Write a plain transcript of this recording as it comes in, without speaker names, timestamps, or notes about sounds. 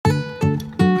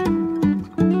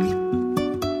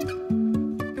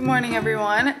morning,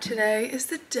 everyone. Today is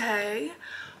the day.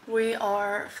 We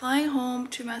are flying home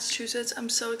to Massachusetts. I'm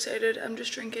so excited. I'm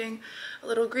just drinking a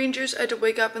little green juice. I had to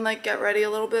wake up and like get ready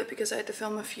a little bit because I had to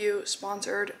film a few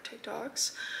sponsored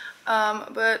TikToks.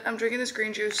 But I'm drinking this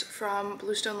green juice from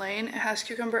Bluestone Lane. It has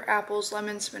cucumber, apples,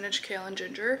 lemon, spinach, kale, and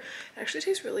ginger. It actually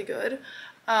tastes really good.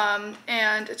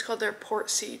 And it's called their Port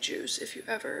Sea juice if you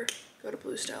ever go to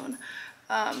Bluestone.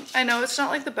 I know it's not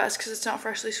like the best because it's not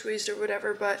freshly squeezed or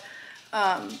whatever, but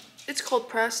it's cold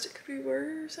pressed. It could be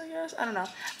worse, I guess. I don't know.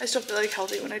 I still feel like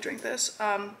healthy when I drink this.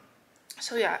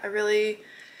 So yeah, I really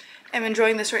am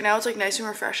enjoying this right now. It's like nice and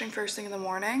refreshing first thing in the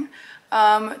morning.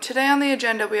 Today on the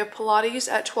agenda, we have Pilates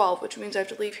at 12, which means I have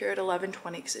to leave here at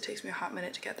 11:20 because it takes me a hot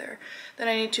minute to get there. Then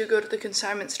I need to go to the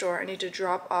consignment store. I need to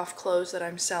drop off clothes that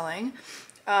I'm selling.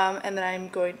 And then I'm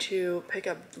going to pick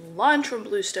up lunch from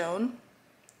Bluestone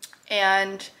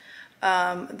and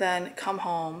then come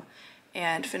home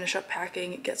and finish up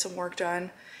packing, get some work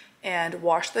done, and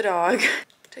wash the dog.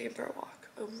 Take him for a walk,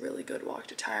 a really good walk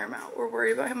to tire him out. We're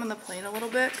worried about him on the plane a little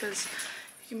bit because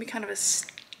he can be kind of a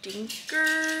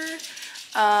stinker.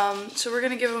 So we're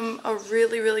gonna give him a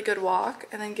really good walk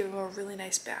and then give him a really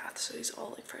nice bath so he's all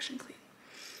like fresh and clean.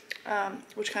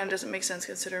 Which kind of doesn't make sense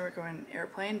considering we're going on an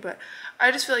airplane, but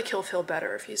I just feel like he'll feel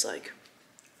better if he's like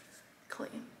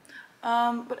clean.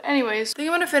 But anyways, I think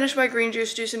I'm gonna finish my green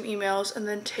juice, do some emails, and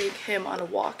then take him on a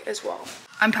walk as well.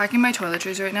 I'm packing my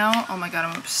toiletries right now. Oh my god,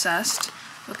 I'm obsessed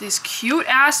with these cute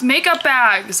ass makeup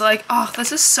bags. Like, oh,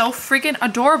 this is so freaking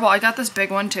adorable. I got this big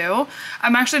one too.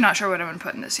 I'm actually not sure what I'm gonna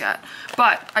put in this yet,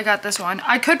 but I got this one.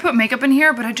 I could put makeup in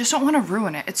here, but I just don't want to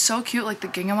ruin it. It's so cute, like the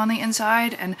gingham on the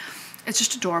inside, and it's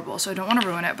just adorable, so I don't want to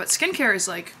ruin it. But skincare is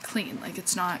like clean, like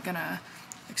it's not gonna,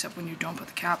 except when you don't put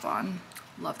the cap on.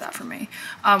 Love that for me.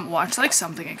 Watch like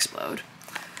something explode.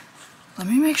 Let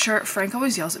me make sure. Frank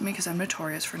always yells at me because I'm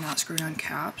notorious for not screwing on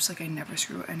caps. Like I never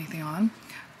screw anything on.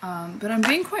 But I'm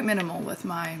being quite minimal with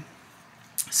my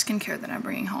skincare that I'm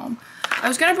bringing home. I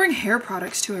was gonna bring hair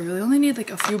products too. I really only need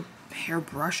like a few hair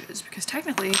brushes because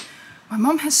technically my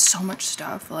mom has so much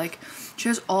stuff. Like she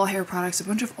has all hair products, a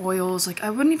bunch of oils. Like I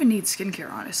wouldn't even need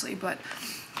skincare honestly, but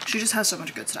she just has so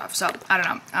much good stuff. So I don't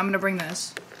know. I'm gonna bring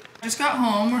this. I just got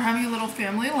home. We're having a little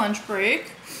family lunch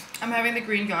break. I'm having the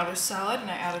green goddess salad and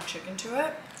I added chicken to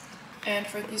it. And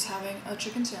Frankie's having a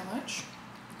chicken sandwich.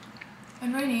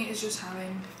 And Rainy is just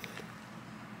having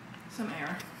some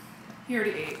air. He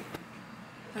already ate.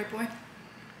 Right, boy?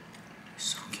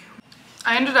 So cute.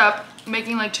 I ended up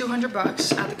making like 200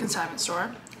 bucks at the consignment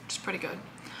store, which is pretty good.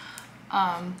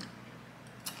 I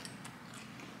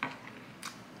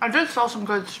did sell some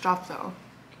good stuff though.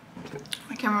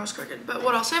 My camera was crooked, but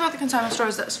what I'll say about the consignment store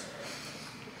is this.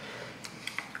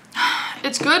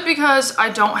 It's good because I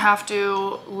don't have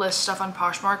to list stuff on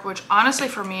Poshmark, which honestly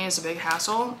for me is a big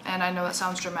hassle, and I know that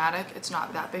sounds dramatic. It's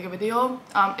not that big of a deal.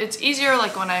 It's easier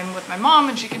like when I'm with my mom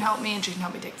and she can help me and she can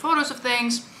help me take photos of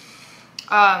things.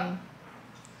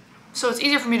 So it's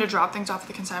easier for me to drop things off at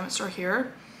the consignment store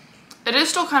here. It is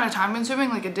still kind of time consuming.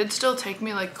 Like it did still take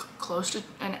me like close to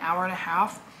an hour and a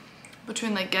half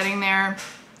between like getting there,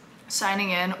 signing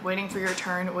in, waiting for your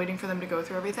turn, waiting for them to go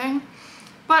through everything.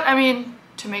 But I mean,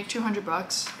 to make 200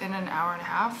 bucks in an hour and a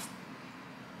half,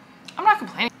 I'm not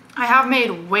complaining. I have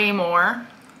made way more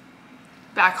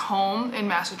back home in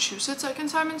Massachusetts at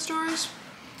consignment stores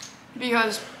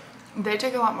because they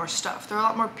take a lot more stuff. They're a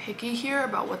lot more picky here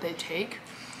about what they take.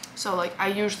 So like I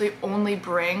usually only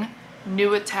bring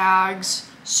new at tags,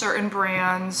 certain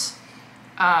brands.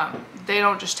 They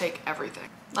don't just take everything.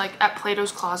 Like at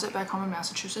Plato's Closet back home in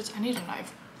Massachusetts, I need a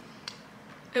knife.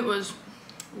 It was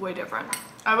way different.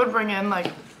 I would bring in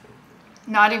like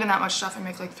not even that much stuff and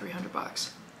make like 300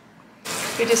 bucks.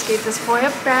 We just gave this boy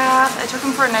a bath. I took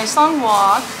him for a nice long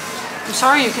walk. I'm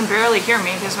sorry you can barely hear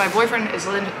me because my boyfriend is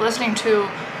listening to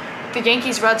the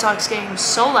Yankees-Red Sox game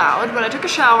so loud, but I took a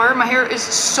shower. My hair is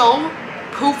so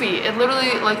poofy. It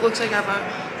literally like looks like I have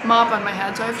a mop on my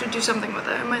head, so I have to do something with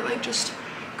it. I might like just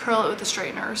curl it with a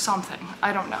straightener or something.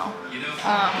 I don't know.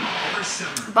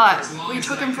 But we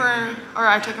took him for, or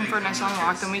I took him for a nice long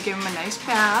walk, then we gave him a nice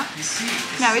bath.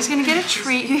 Now he's gonna get a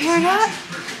treat. You hear that?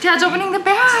 Dad's opening the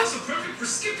bath.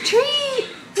 Treat!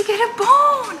 You get a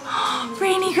bone!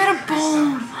 Rainy got a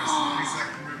bone!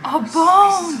 A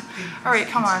bone! Alright,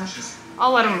 come on.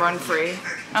 I'll let him run free.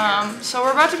 So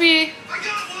we're about to be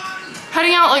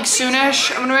heading out like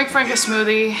soonish. I'm gonna make Frank a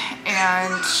smoothie,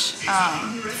 and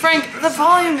Frank, the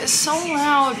volume is so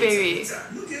loud, baby.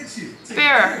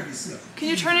 Bear, can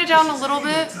you turn it down a little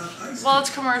bit while it's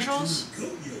commercials?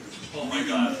 Oh my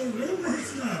god.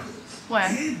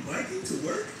 When?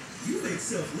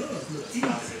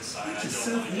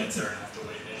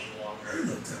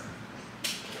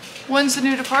 When's the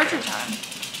new departure time?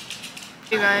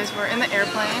 You guys, we're in the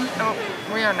airplane. Oh,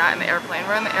 we are not in the airplane.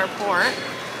 We're in the airport.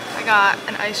 I got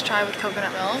an iced chai with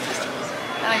coconut milk.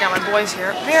 And I got my boys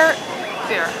here. Bear.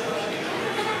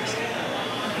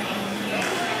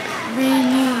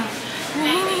 Rainy.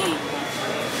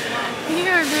 You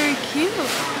are very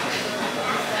cute.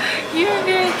 You are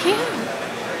very cute.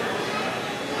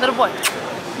 Little boy.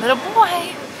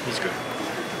 He's good.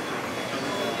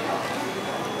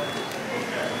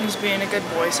 He's being a good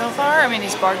boy so far. I mean,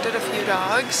 he's barked at a few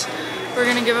dogs. We're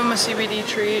gonna give him a CBD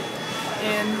treat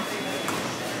in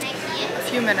a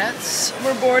few minutes.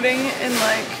 We're boarding in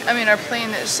our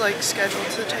plane is scheduled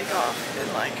to take off in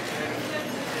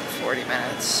 40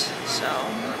 minutes. So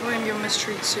we're gonna give him his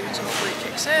treat soon, so hopefully it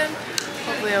kicks in.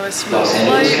 Hopefully I was smooth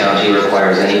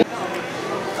flight.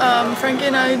 Frankie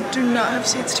and I do not have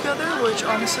seats together, which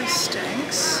honestly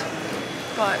stinks,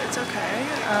 but it's okay.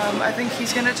 I think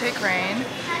he's gonna take Rain,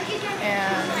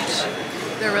 and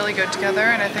they're really good together,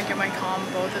 and I think it might calm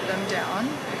both of them down.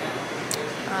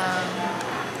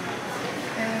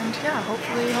 And yeah,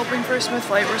 hoping for a smooth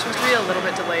flight. We're supposed to be a little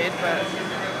bit delayed, but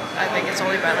I think it's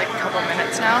only by a couple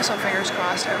minutes now, so fingers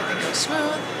crossed everything goes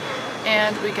smooth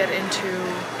and we get into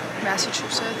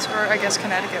Massachusetts, or I guess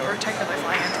Connecticut. We're technically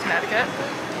flying into Connecticut,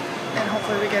 and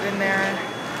hopefully we get in there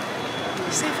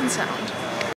safe and sound.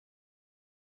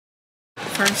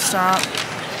 First stop,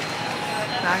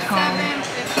 back home.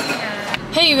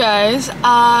 Hey you guys,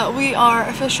 we are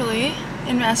officially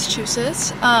in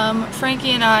Massachusetts.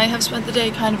 Frankie and I have spent the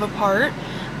day kind of apart.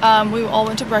 We all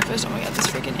went to breakfast. Oh my god, this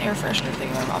freaking air freshener thing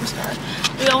in my mom's car.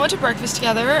 We all went to breakfast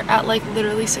together at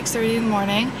literally 6:30 in the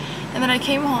morning. And then I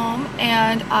came home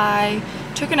and I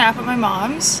took a nap at my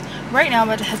mom's. Right now I'm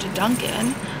about to head to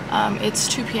Dunkin'. It's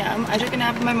 2 p.m. I took a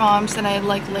nap at my mom's, then I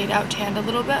laid out tanned a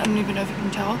little bit. I don't even know if you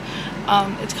can tell.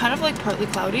 It's kind of partly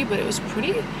cloudy, but it was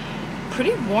pretty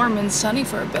warm and sunny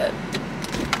for a bit.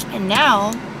 And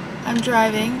now I'm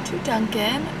driving to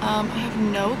Dunkin'. I have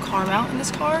no car mount in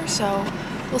this car, so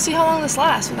we'll see how long this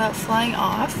lasts without flying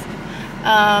off.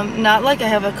 Not like I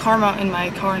have a car mount in my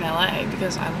car in LA,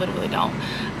 because I literally don't.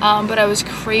 But I was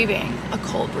craving a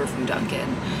cold brew from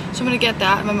Dunkin'. So I'm gonna get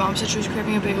that. And my mom said she was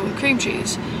craving a bagel with cream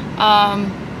cheese.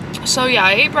 So yeah,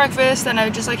 I ate breakfast, then I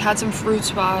just had some fruits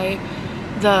by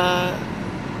the,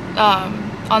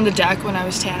 on the deck when I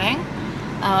was tanning.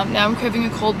 Now I'm craving a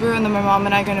cold brew, and then my mom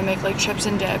and I are gonna make chips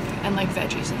and dip and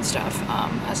veggies and stuff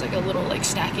as a little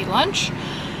snacky lunch.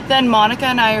 Then Monica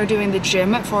and I are doing the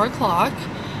gym at 4 o'clock.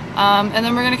 And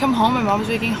then we're gonna come home. My mom's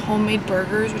making homemade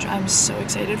burgers, which I'm so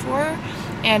excited for,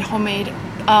 and homemade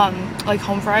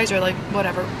home fries or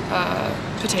whatever,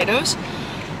 potatoes.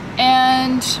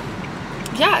 And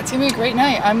yeah, it's gonna be a great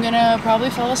night. I'm gonna probably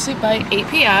fall asleep by 8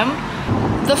 p.m.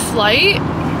 The flight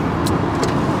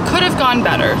could have gone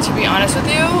better, to be honest with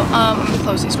you. I'm gonna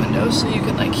close these windows so you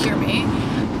can hear me.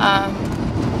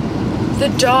 The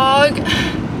dog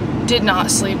did not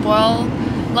sleep well.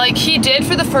 He did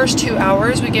for the first 2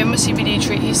 hours. We gave him a CBD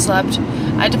treat, he slept.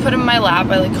 I had to put him in my lap.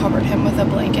 I covered him with a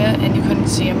blanket, and you couldn't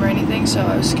see him or anything, so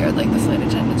I was scared the flight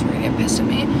attendants were gonna get pissed at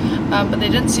me. But they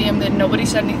didn't see him, nobody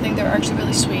said anything. They were actually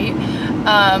really sweet.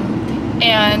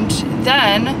 And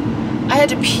then I had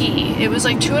to pee. It was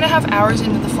 2.5 hours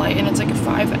into the flight, and it's a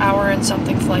 5-hour and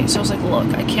something flight. So I was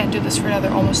look, I can't do this for another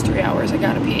almost 3 hours. I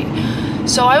gotta pee.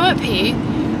 So I went pee.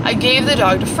 I gave the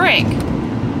dog to Frank,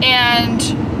 and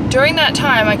during that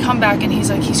time, I come back and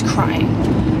he's crying.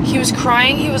 He was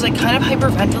crying, he was kind of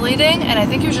hyperventilating, and I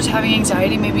think he was just having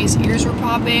anxiety. Maybe his ears were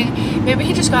popping. Maybe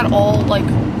he just got all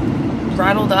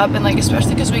rattled up, and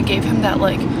especially because we gave him that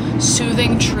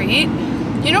soothing treat.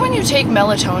 You know when you take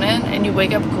melatonin and you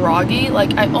wake up groggy?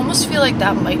 I almost feel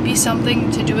that might be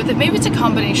something to do with it. Maybe it's a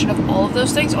combination of all of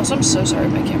those things. Also, I'm so sorry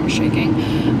my camera's shaking.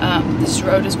 This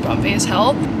road is bumpy as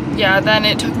hell. Yeah, then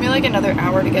it took me another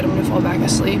hour to get him to fall back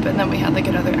asleep, and then we had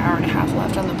another hour and a half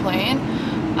left on the plane.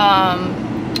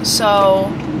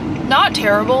 So not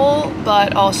terrible,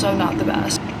 but also not the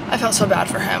best. I felt so bad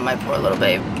for him, my poor little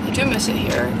babe. I do miss it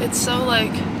here. It's so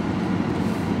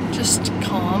just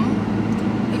calm.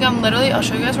 I'm literally, I'll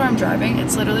show you guys where I'm driving.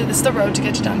 It's literally, this is the road to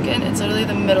get to Dunkin'. It's literally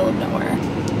the middle of nowhere.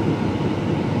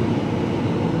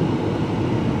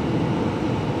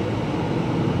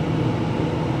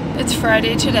 It's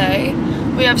Friday today.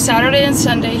 We have Saturday and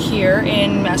Sunday here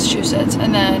in Massachusetts,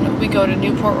 and then we go to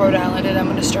Newport, Rhode Island, and I'm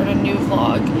going to start a new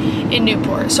vlog in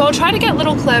Newport. So I'll try to get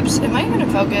little clips. Am I going to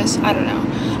focus? I don't know.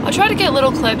 I'll try to get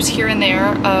little clips here and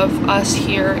there of us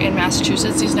here in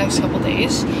Massachusetts these next couple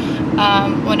days.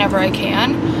 whenever I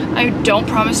can. I don't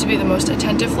promise to be the most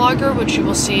attentive vlogger, which you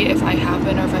will see if I have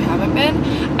been or if I haven't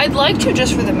been. I'd like to,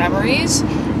 just for the memories,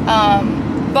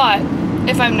 but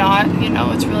if I'm not, you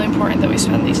know, it's really important that we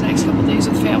spend these next couple days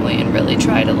with family and really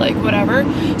try to like whatever.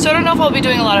 So I don't know if I'll be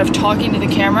doing a lot of talking to the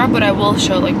camera, but I will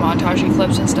show like montage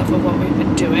clips and stuff of what we've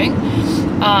been doing.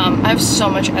 I have so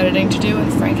much editing to do,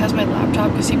 and Frank has my laptop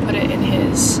because he put it in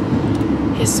his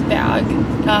bag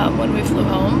when we flew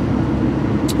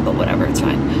home, but whatever, it's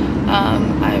fine.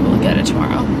 I will get it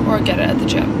tomorrow or get it at the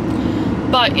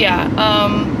gym. But yeah,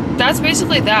 that's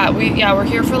basically that. We're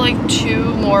here for like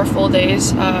 2 more full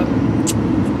days,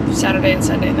 Saturday and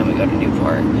Sunday, and then we go to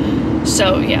Newport.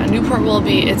 So yeah, Newport will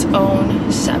be its own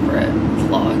separate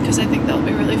vlog because I think that'll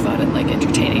be really fun and like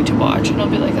entertaining to watch, and it'll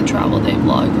be like a travel day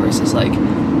vlog versus like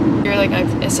here, like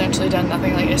I've essentially done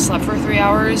nothing. Like I slept for 3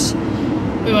 hours.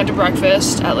 We went to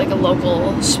breakfast at like a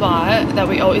local spot that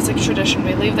we always, like tradition,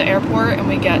 we leave the airport and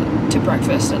we get to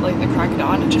breakfast at like the crack of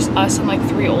dawn. It's just us and like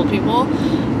 3 old people.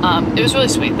 It was really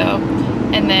sweet though.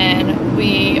 And then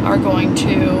we are going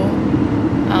to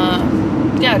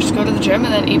yeah, just go to the gym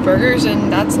and then eat burgers,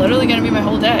 and that's literally gonna be my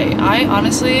whole day. I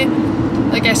honestly,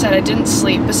 like I said, I didn't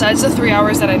sleep. Besides the 3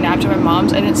 hours that I napped at my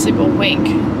mom's, I didn't sleep a wink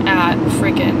at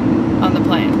freaking on the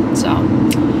plane. So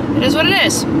it is what it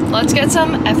is. Let's get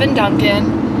some effing Dunkin'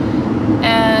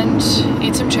 and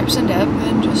eat some chips and dip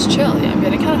and just chill. Yeah, I'm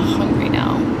getting kind of hungry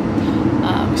now.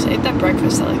 Because I ate that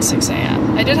breakfast at like 6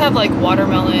 a.m. I did have like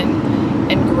watermelon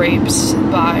and grapes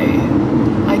by,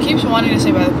 I keep wanting to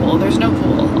say by the pool. There's no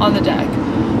pool on the deck.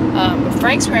 But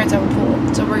Frank's parents have a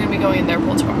pool, so we're gonna be going in their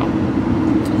pool tomorrow.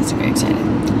 That's very excited.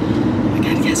 Oh my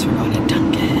god, yes, we're going to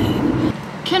Dunkin'.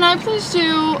 Can I please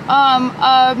do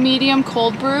a medium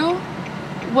cold brew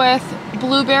with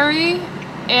blueberry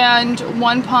and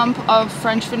 1 pump of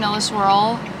French vanilla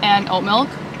swirl and oat milk?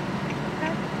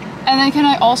 And then can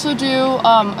I also do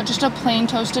just a plain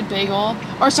toasted bagel,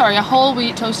 or sorry, a whole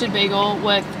wheat toasted bagel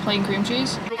with plain cream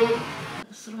cheese?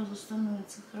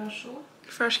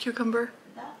 Fresh cucumber.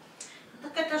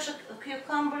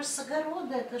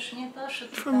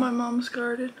 From my mom's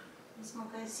garden.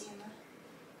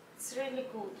 It's really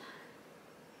good.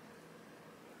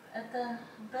 Это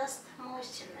best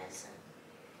moisturizer.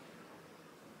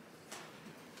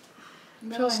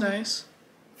 Feels nice.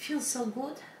 Feels so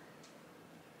good.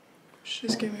 She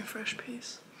just gave me a fresh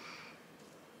piece.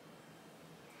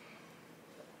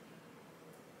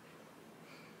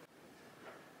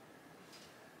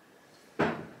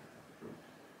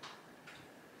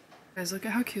 Guys, look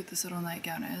at how cute this little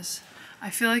nightgown is. I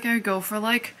feel like I would go for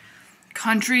like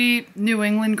country New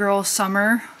England girl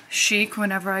summer chic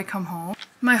whenever I come home.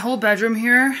 My whole bedroom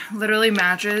here literally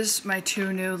matches my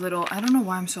 2 new little, I don't know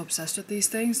why I'm so obsessed with these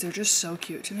things. They're just so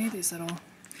cute to me, these little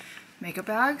makeup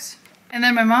bags. And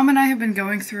then my mom and I have been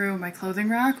going through my clothing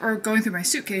rack, or going through my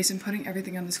suitcase and putting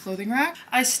everything on this clothing rack.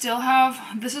 I still have,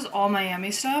 this is all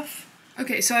Miami stuff.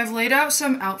 Okay, so I've laid out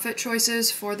some outfit choices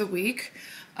for the week.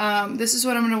 This is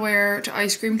what I'm gonna wear to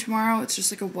ice cream tomorrow. It's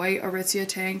just like a white Aritzia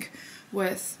tank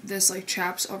with this like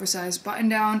chaps oversized button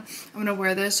down. I'm gonna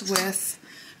wear this with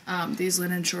these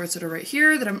linen shorts that are right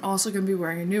here that I'm also gonna be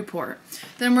wearing in Newport.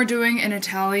 Then we're doing an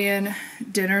Italian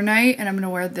dinner night, and I'm gonna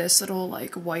wear this little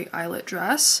like white eyelet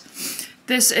dress.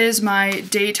 This is my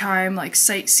daytime like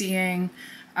sightseeing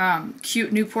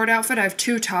cute Newport outfit. I have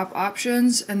 2 top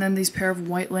options and then these pair of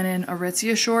white linen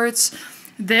Aritzia shorts.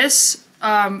 This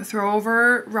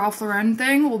throwover Ralph Lauren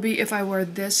thing will be if I wear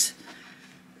this,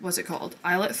 what's it called,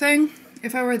 eyelet thing.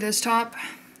 If I wear this top,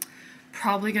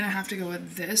 probably gonna have to go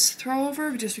with this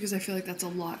throwover just because I feel like that's a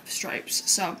lot of stripes.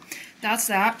 So that's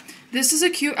that. This is a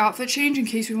cute outfit change in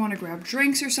case we want to grab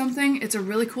drinks or something. It's a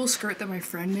really cool skirt that my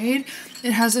friend made.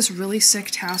 It has this really sick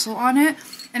tassel on it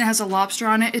and it has a lobster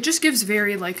on it. It just gives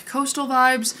very like coastal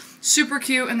vibes, super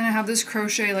cute. And then I have this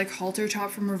crochet like halter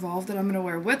top from Revolve that I'm gonna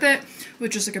wear with it,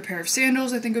 with just like a pair of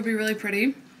sandals. I think would be really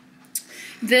pretty.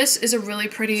 This is a really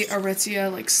pretty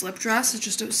Aritzia like slip dress. It's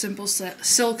just a simple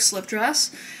silk slip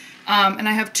dress. And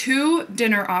I have 2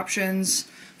 dinner options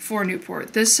for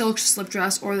Newport. This silk slip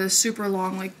dress or this super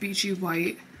long like beachy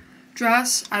white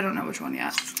dress. I don't know which one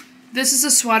yet. This is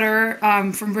a sweater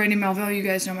from Brandy Melville. You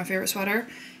guys know my favorite sweater.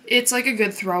 It's like a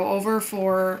good throw over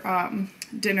for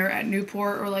dinner at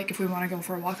Newport, or like if we want to go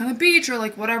for a walk on the beach or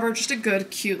like whatever. Just a good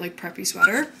cute like preppy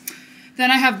sweater. Then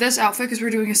I have this outfit because we're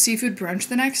doing a seafood brunch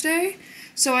the next day.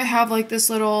 So I have like this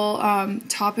little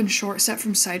top and short set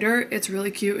from Cider. It's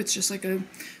really cute. It's just like a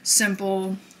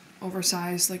simple,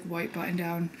 oversized, like white button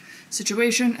down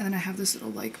situation. And then I have this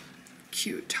little like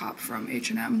cute top from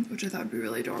H&M, which I thought would be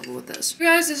really adorable with this. You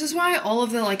guys, this is why all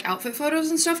of the like outfit photos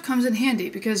and stuff comes in handy,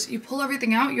 because you pull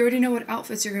everything out, you already know what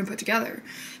outfits you're gonna put together.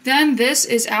 Then this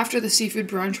is after the seafood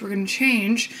brunch. We're gonna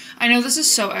change. I know this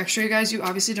is so extra, you guys. You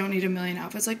obviously don't need a million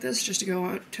outfits like this just to go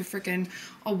out to freaking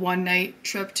a one-night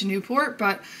trip to Newport,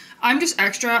 but I'm just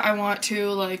extra. I want to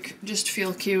like just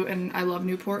feel cute, and I love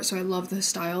Newport, so I love the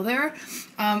style there.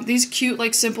 These cute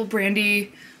like simple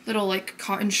brandy little like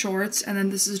cotton shorts, and then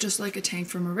this is just like a tank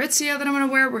from Aritzia that I'm gonna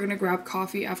wear. We're gonna grab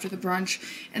coffee after the brunch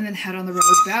and then head on the road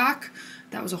back.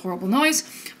 That was a horrible noise.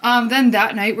 Then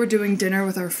that night we're doing dinner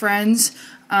with our friends.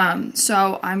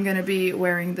 So I'm gonna be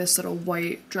wearing this little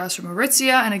white dress from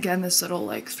Aritzia, and again this little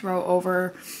like throw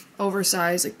over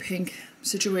oversized like pink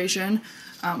situation,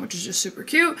 which is just super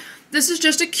cute. This is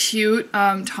just a cute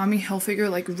Tommy Hilfiger,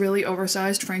 like really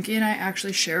oversized. Frankie and I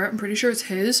actually share it. I'm pretty sure it's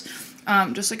his.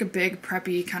 Just like a big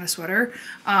preppy kind of sweater.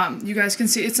 You guys can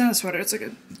see, it's not a sweater, it's like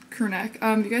a crew neck.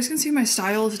 You guys can see my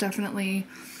style is definitely,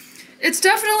 it's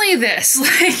definitely this.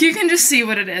 Like you can just see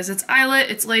what it is. It's eyelet,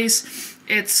 it's lace,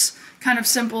 it's kind of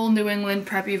simple New England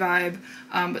preppy vibe,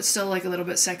 but still like a little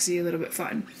bit sexy, a little bit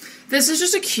fun. This is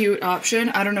just a cute option.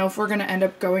 I don't know if we're gonna end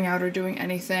up going out or doing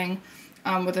anything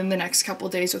within the next couple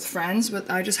days with friends, but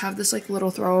I just have this like little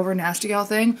throw over nasty gal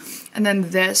thing, and then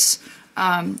this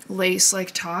lace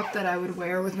like top that I would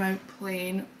wear with my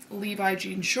plain Levi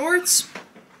jean shorts.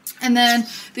 And then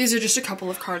these are just a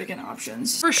couple of cardigan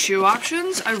options. For shoe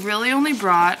options, I really only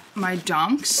brought my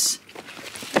Dunks.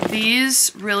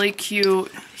 These really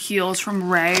cute heels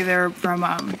from Ray. They're from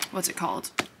what's it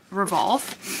called?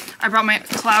 Revolve. I brought my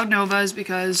Cloud Novas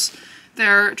because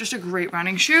they're just a great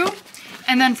running shoe.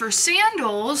 And then for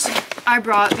sandals, I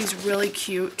brought these really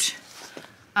cute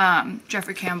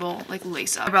Jeffrey Campbell like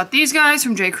lace up. I brought these guys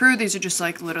from J. Crew. These are just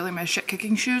like literally my shit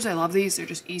kicking shoes. I love these. They're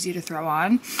just easy to throw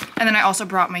on. And then I also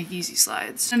brought my Yeezy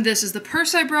slides. And this is the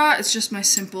purse I brought. It's just my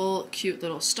simple cute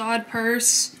little Stod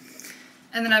purse.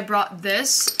 And then I brought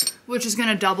this, which is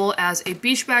gonna double as a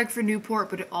beach bag for Newport,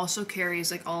 but it also carries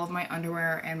like all of my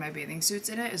underwear and my bathing suits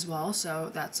in it as well.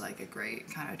 So that's like a great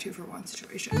kind of 2-for-1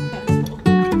 situation.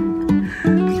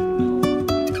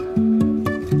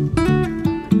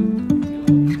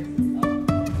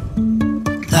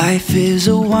 Life is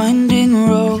a winding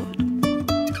road,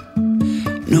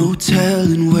 no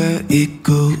telling where it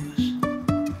goes.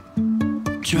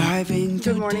 Driving.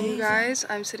 Good morning, you guys.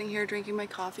 I'm sitting here drinking my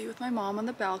coffee with my mom on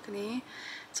the balcony.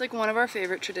 It's like one of our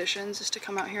favorite traditions is to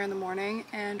come out here in the morning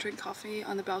and drink coffee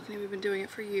on the balcony. We've been doing it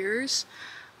for years.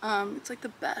 It's like the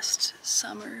best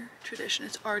summer tradition.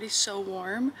 It's already so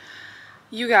warm.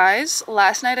 You guys,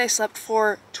 last night I slept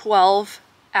for 12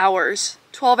 hours.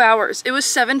 12 hours. It was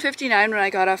 7:59 when I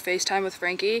got off FaceTime with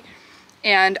Frankie,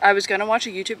 and I was gonna watch a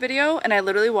YouTube video, and I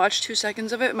literally watched 2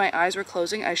 seconds of it. My eyes were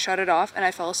closing. I shut it off and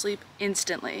I fell asleep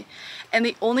instantly. And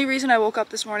the only reason I woke up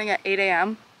this morning at 8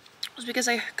 a.m. was because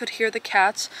I could hear the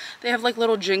cats. They have like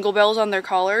little jingle bells on their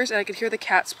collars, and I could hear the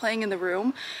cats playing in the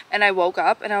room, and I woke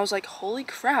up and I was like, holy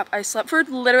crap, I slept for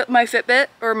literally, my Fitbit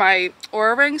or my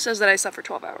Oura Ring says that I slept for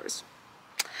 12 hours.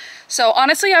 So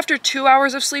honestly, after 2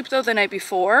 hours of sleep though the night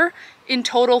before, in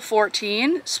total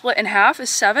 14, split in half is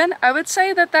 7, I would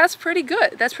say that that's pretty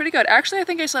good. That's pretty good. Actually, I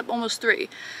think I slept almost 3.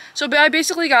 So I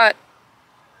basically got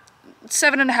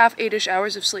 7.5, 8-ish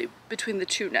hours of sleep between the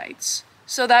 2 nights.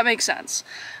 So that makes sense.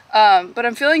 But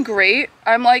I'm feeling great.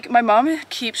 I'm like, my mom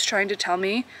keeps trying to tell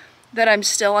me that I'm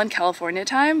still on California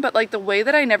time, but like the way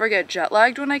that I never get jet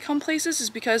lagged when I come places is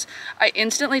because I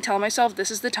instantly tell myself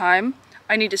this is the time.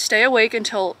 I need to stay awake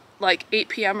until like 8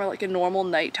 p.m. or like a normal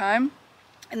nighttime,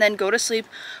 and then go to sleep,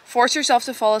 force yourself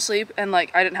to fall asleep, and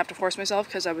like I didn't have to force myself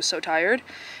because I was so tired.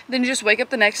 Then you just wake up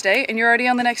the next day and you're already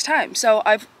on the next time. So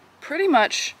I've pretty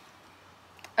much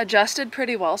adjusted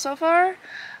pretty well so far.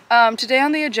 Today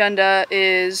on the agenda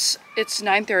is, it's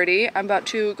 9:30. I'm about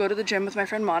to go to the gym with my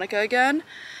friend Monica again.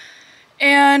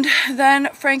 And then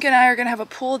Frank and I are gonna have a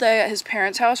pool day at his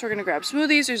parents' house. We're gonna grab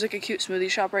smoothies. There's like a cute smoothie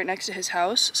shop right next to his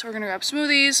house. So we're gonna grab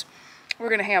smoothies. We're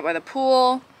gonna hang out by the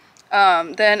pool.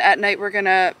 Then at night we're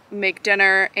gonna make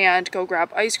dinner and go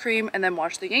grab ice cream and then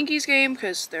watch the Yankees game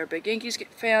because they're big Yankees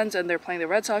fans and they're playing the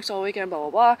Red Sox all weekend, blah,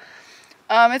 blah,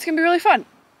 blah. It's gonna be really fun.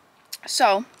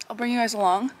 So I'll bring you guys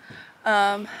along.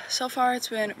 So far it's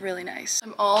been really nice.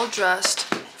 I'm all dressed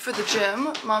for the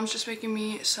gym. Mom's just making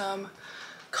me some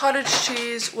cottage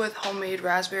cheese with homemade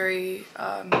raspberry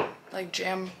like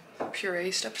jam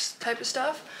puree type of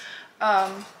stuff.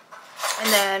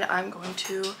 And then I'm going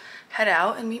to head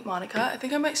out and meet Monica. I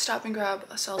think I might stop and grab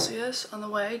a Celsius on the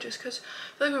way just because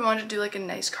I feel like we wanted to do like a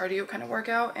nice cardio kind of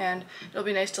workout, and it'll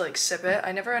be nice to like sip it.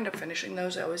 I never end up finishing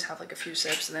those. I always have like a few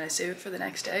sips and then I save it for the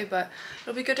next day, but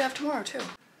it'll be good to have tomorrow too.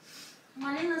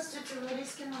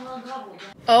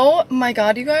 Oh my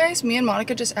god, you guys, me and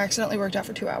Monica just accidentally worked out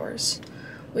for 2 hours.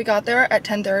 We got there at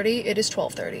 10:30, it is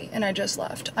 12:30, and I just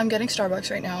left. I'm getting Starbucks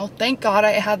right now. Thank God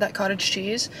I had that cottage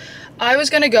cheese. I was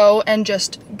gonna go and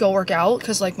just go work out,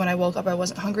 because like when I woke up I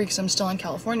wasn't hungry because I'm still in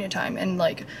California time, and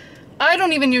like I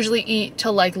don't even usually eat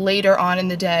till like later on in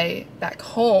the day back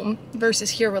home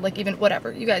versus here where like even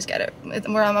whatever, you guys get it.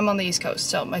 Where I'm on the East Coast,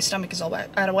 so my stomach is all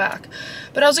out of whack.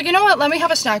 But I was like, you know what, let me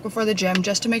have a snack before the gym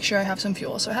just to make sure I have some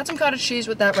fuel. So I had some cottage cheese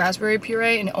with that raspberry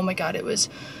puree, and oh my god, it was,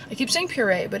 I keep saying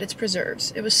puree, but it's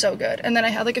preserves. It was so good. And then I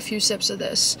had like a few sips of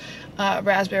this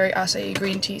raspberry acai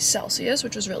green tea Celsius,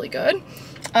 which was really good.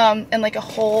 And like a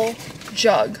whole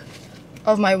jug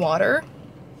of my water.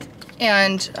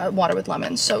 And water with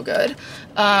lemon, so good.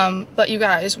 But you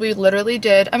guys, we literally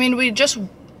did, I mean, we just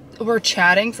were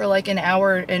chatting for like an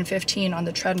hour and 15 on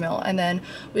the treadmill, and then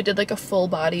we did like a full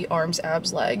body arms,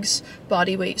 abs, legs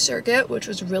body weight circuit, which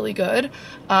was really good.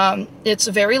 It's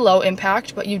very low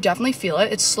impact, but you definitely feel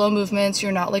it. It's slow movements,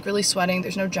 you're not like really sweating,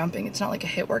 there's no jumping, it's not like a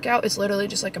HIIT workout, it's literally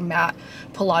just like a mat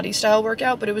Pilates style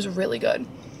workout, but it was really good.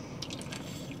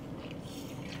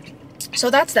 So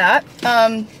that's that.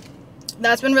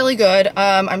 That's been really good.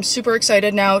 I'm super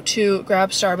excited now to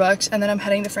grab Starbucks, and then I'm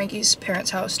heading to Frankie's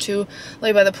parents' house to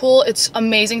lay by the pool. It's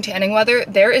amazing tanning weather.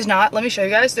 There is not, let me show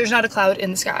you guys, there's not a cloud in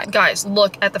the sky. Guys,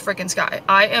 look at the freaking sky.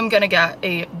 I am gonna get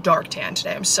a dark tan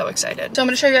today. I'm so excited. So I'm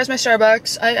gonna show you guys my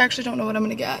Starbucks. I actually don't know what I'm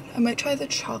gonna get. I might try the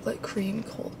chocolate cream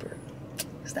cold brew,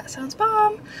 because that sounds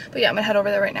bomb. But yeah, I'm gonna head over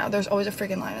there right now. There's always a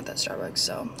freaking line at that Starbucks,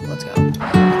 so let's go.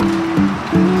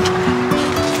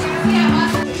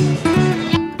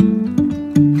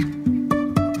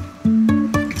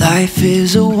 Life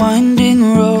is a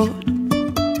winding road,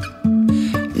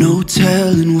 no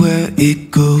telling where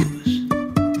it goes.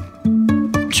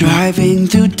 Driving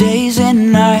through days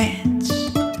and nights,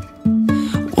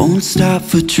 won't stop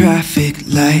for traffic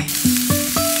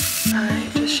lights. I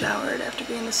just showered after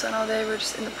being in the sun all day. We're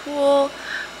just in the pool.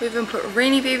 We even put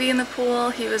Rainy Baby in the pool.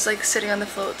 He was like sitting on the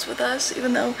floats with us,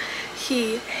 even though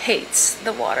he hates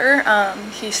the water.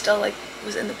 He still like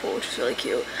was in the pool, which was really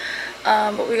cute.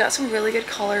 But we got some really good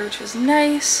color, which was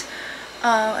nice.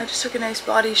 I just took a nice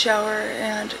body shower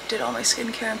and did all my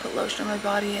skincare and put lotion on my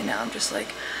body, and now I'm just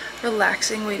like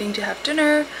relaxing, waiting to have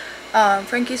dinner.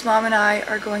 Frankie's mom and I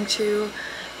are going to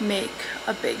make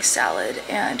a big salad,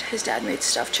 and his dad made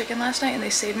stuffed chicken last night and they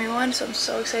saved me one, so I'm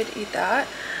so excited to eat that.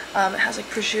 It has like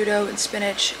prosciutto and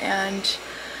spinach and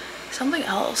something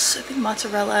else, I think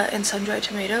mozzarella and sun-dried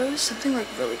tomatoes, something like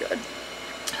really good.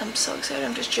 I'm so excited.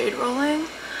 I'm just jade rolling.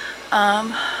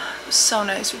 It was so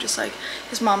nice. We just like,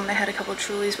 his mom and I had a couple of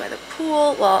Trulies by the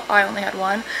pool. Well, I only had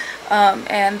one.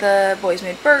 And the boys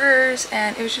made burgers,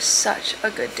 and it was just such a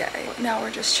good day. Now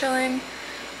we're just chilling.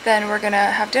 Then we're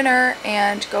gonna have dinner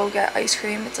and go get ice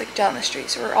cream. It's like down the street.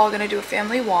 So we're all gonna do a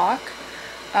family walk.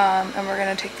 And we're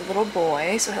gonna take the little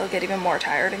boy, so he'll get even more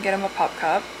tired, and get him a pup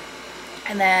cup.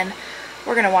 And then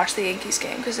we're gonna watch the Yankees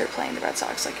game because they're playing the Red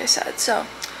Sox, like I said. So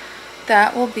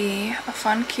that will be a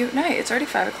fun, cute night. It's already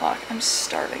 5 o'clock. I'm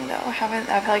starving though.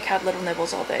 I've like had little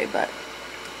nibbles all day, but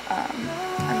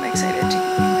I'm excited to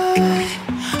eat.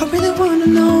 I really wanna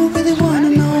know, really wanna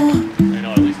know. I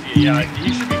know, at least, yeah,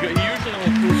 you should be good. You usually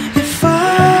don't food. If I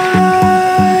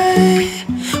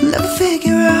will ever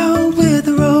figure out where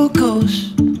the road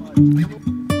goes,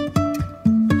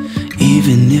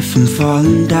 even if I'm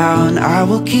falling down, I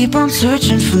will keep on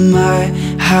searching for my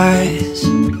highs.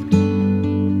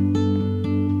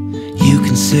 You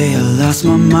can say I lost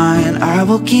my mind, I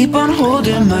will keep on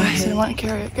holding my head. I didn't want to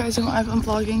carry it, guys. I'm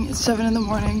vlogging. It's 7 in the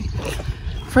morning.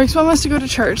 Frank's mom has to go to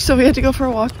church, so we had to go for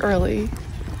a walk early.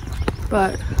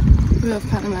 But we have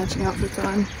kind of matching outfits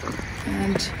on,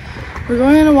 and we're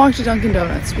going on a walk to Dunkin'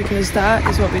 Donuts because that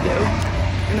is what we do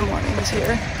in the mornings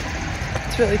here.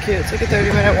 It's really cute. It's like a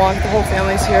 30-minute walk. The whole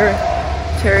family's here.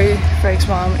 Terry, Frank's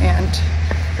mom, and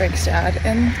Frank's dad,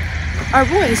 and our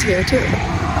boy is here too.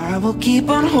 I will keep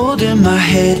on holding my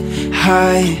head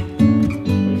high,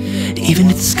 even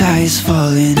if the sky is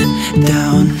falling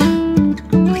down.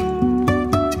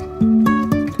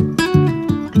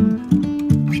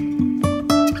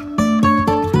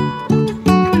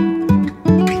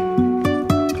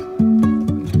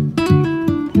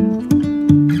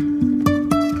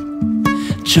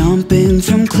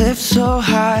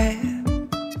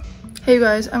 Hey Hey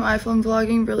guys, I'm iPhone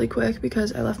vlogging really quick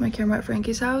because I left my camera at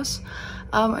Frankie's house.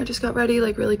 I just got ready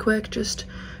like really quick, just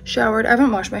showered. I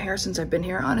haven't washed my hair since I've been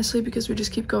here, honestly, because we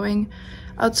just keep going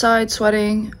outside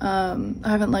sweating. I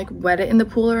haven't like wet it in the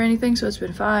pool or anything, so it's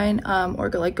been fine. Or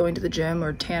like going to the gym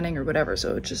or tanning or whatever,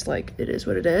 so it's just like, it is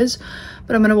what it is.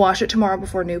 But I'm gonna wash it tomorrow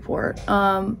before Newport.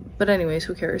 But anyways,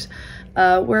 who cares?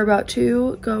 We're about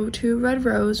to go to Red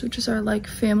Rose, which is our like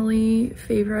family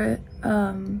favorite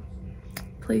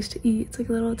place to eat. It's like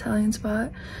a little Italian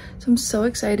spot, so I'm so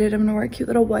excited. I'm gonna wear a cute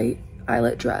little white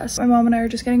eyelet dress. My mom and I are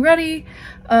just getting ready.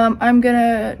 I'm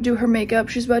gonna do her makeup.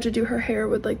 She's about to do her hair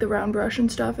with like the round brush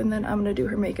and stuff, and then I'm gonna do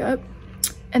her makeup,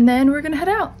 and then we're gonna head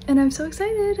out, and I'm so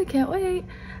excited. I can't wait.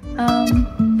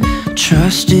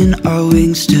 Trusting our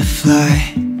wings to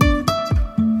fly.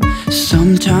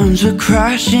 Sometimes we're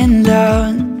crashing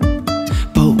down,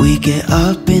 but we get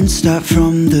up and start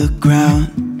from the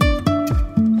ground.